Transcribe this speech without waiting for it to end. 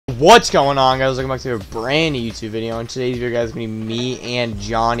What's going on, guys? Welcome back to a brand new YouTube video. And today's video, guys, is going to be me and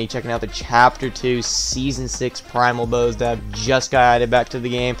Johhny checking out the Chapter 2 Season 6 Primal Bows that have just got added back to the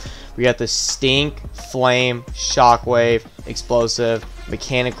game. We got the Stink, Flame, Shockwave, Explosive,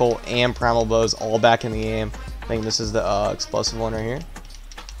 Mechanical, and Primal Bows all back in the game. I think this is the Explosive one right here.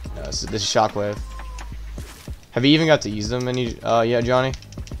 No, this is Shockwave. Have you even got to use them yet, Johhny?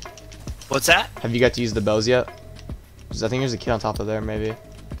 What's that? Have you got to use the bows yet? Because I think there's a kid on top of there, maybe.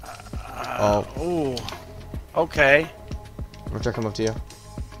 Oh. Okay. I'm gonna try to come up to you.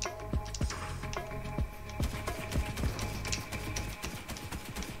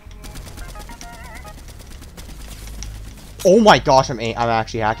 Oh my gosh, I'm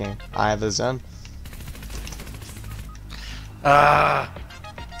actually hacking. I have the Zen.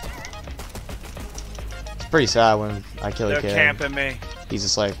 It's pretty sad when I kill a kid. They're camping me. He's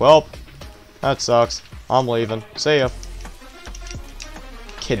just like, well, that sucks. I'm leaving. See ya.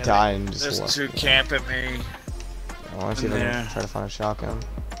 Kid died and just there's left. two camping me. I want to see if they can try to find a shotgun.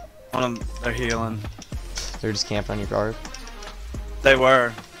 One of them, they're healing. They're just camping on your guard. They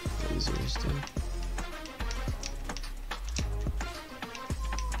were. Losers, dude.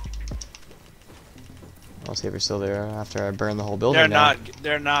 I'll see if they're still there after I burn the whole building down.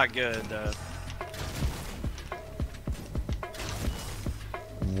 They're not good.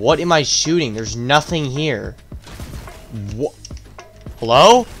 What am I shooting? There's nothing here. What?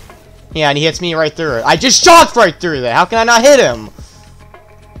 Hello? Yeah, and he hits me right through it. I just shot right through that. How can I not hit him?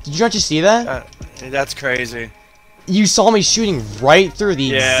 Did you not just see that? That's crazy. You saw me shooting right through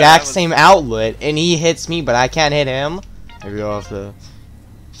the exact same outlet, and he hits me, but I can't hit him. There we go off the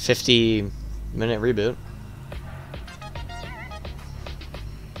 50-minute reboot.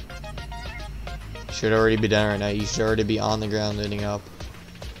 Should already be done right now. You should already be on the ground ending up.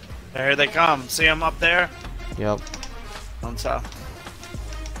 There they come. See them up there? Yep. On top.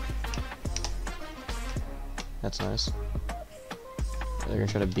 That's nice. They're gonna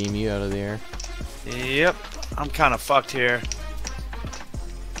try to beam you out of the air. Yep. I'm kind of fucked here.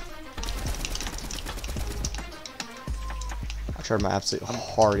 I tried my absolute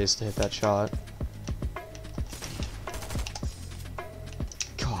hardest to hit that shot.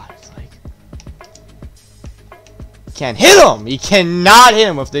 God, it's like... You can't hit him! You cannot hit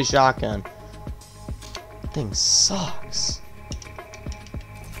him with this shotgun. That thing sucks.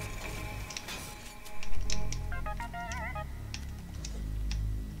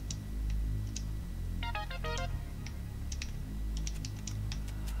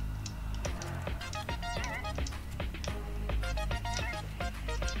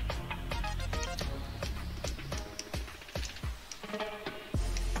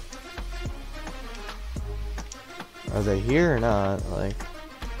 Are they here or not? Like,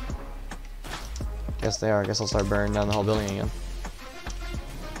 guess they are. I guess I'll start burning down the whole building again.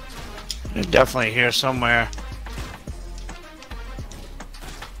 They're definitely here somewhere.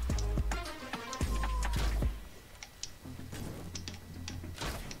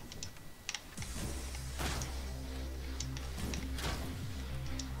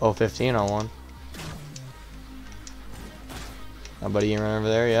 Oh, 15 on one. Nobody you run over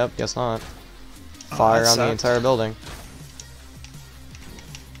there? Yep, guess not. Fire on the entire building.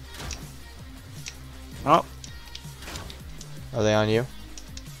 Oh. Are they on you?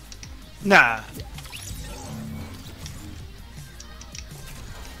 Nah.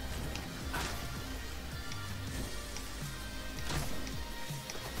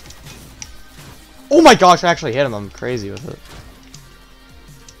 Oh my gosh, I actually hit him. I'm crazy with it.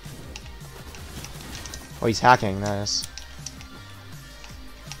 Oh, he's hacking. Nice.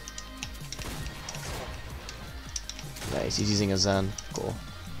 Nice, he's using a Zen. Cool.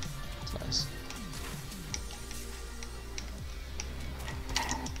 That's nice.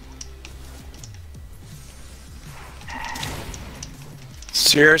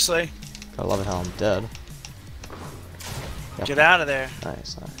 Seriously? Gotta love it how I'm dead. Yep. Get out of there.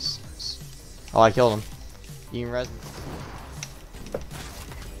 Nice, nice, nice. Oh, I killed him. You can res.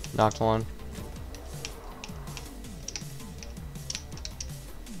 Knocked one.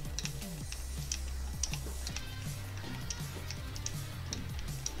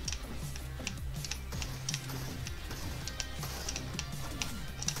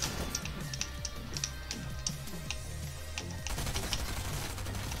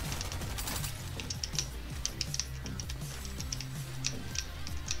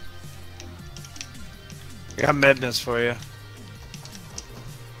 I got medness for you.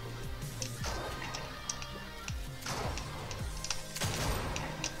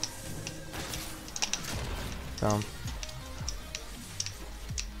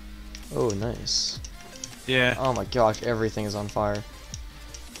 Oh, nice. Yeah. Oh my gosh, everything is on fire.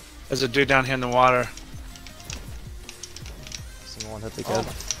 There's a dude down here in the water. Someone hit the kid.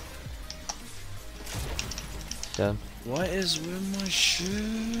 Dead. What is with my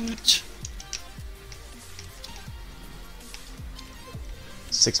shoot?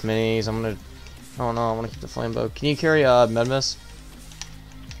 6 minis. I'm gonna. Oh no, I want to keep the flame bow. Can you carry med miss?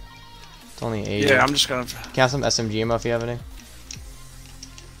 It's only 80. Yeah, I'm just gonna. Can I have some SMG ammo if you have any?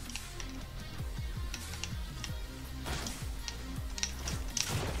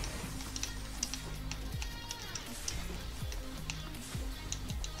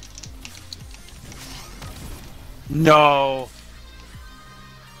 No.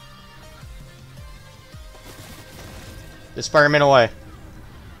 Just Spider-Man away.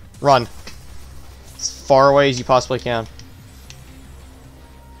 Run. As far away as you possibly can.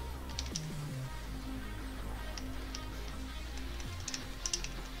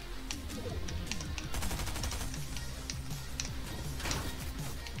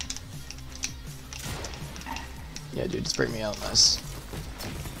 Yeah, dude, just break me out. Nice.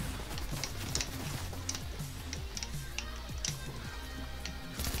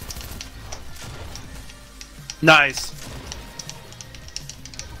 Nice.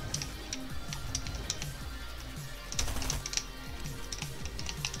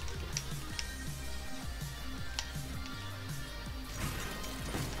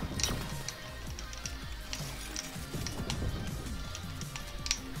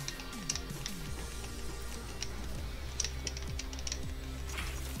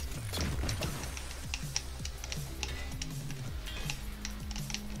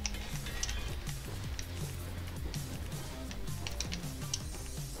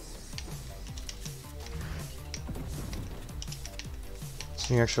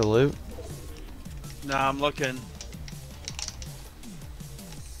 Any extra loot? Nah, I'm looking.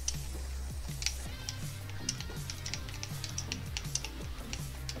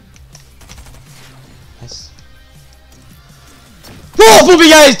 Nice. Well, hope you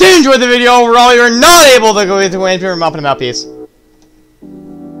guys did enjoy the video. Overall, you're not able to go with the win if you're mopping them out. Peace.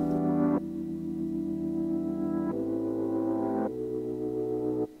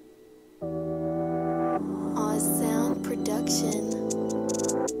 Sound production.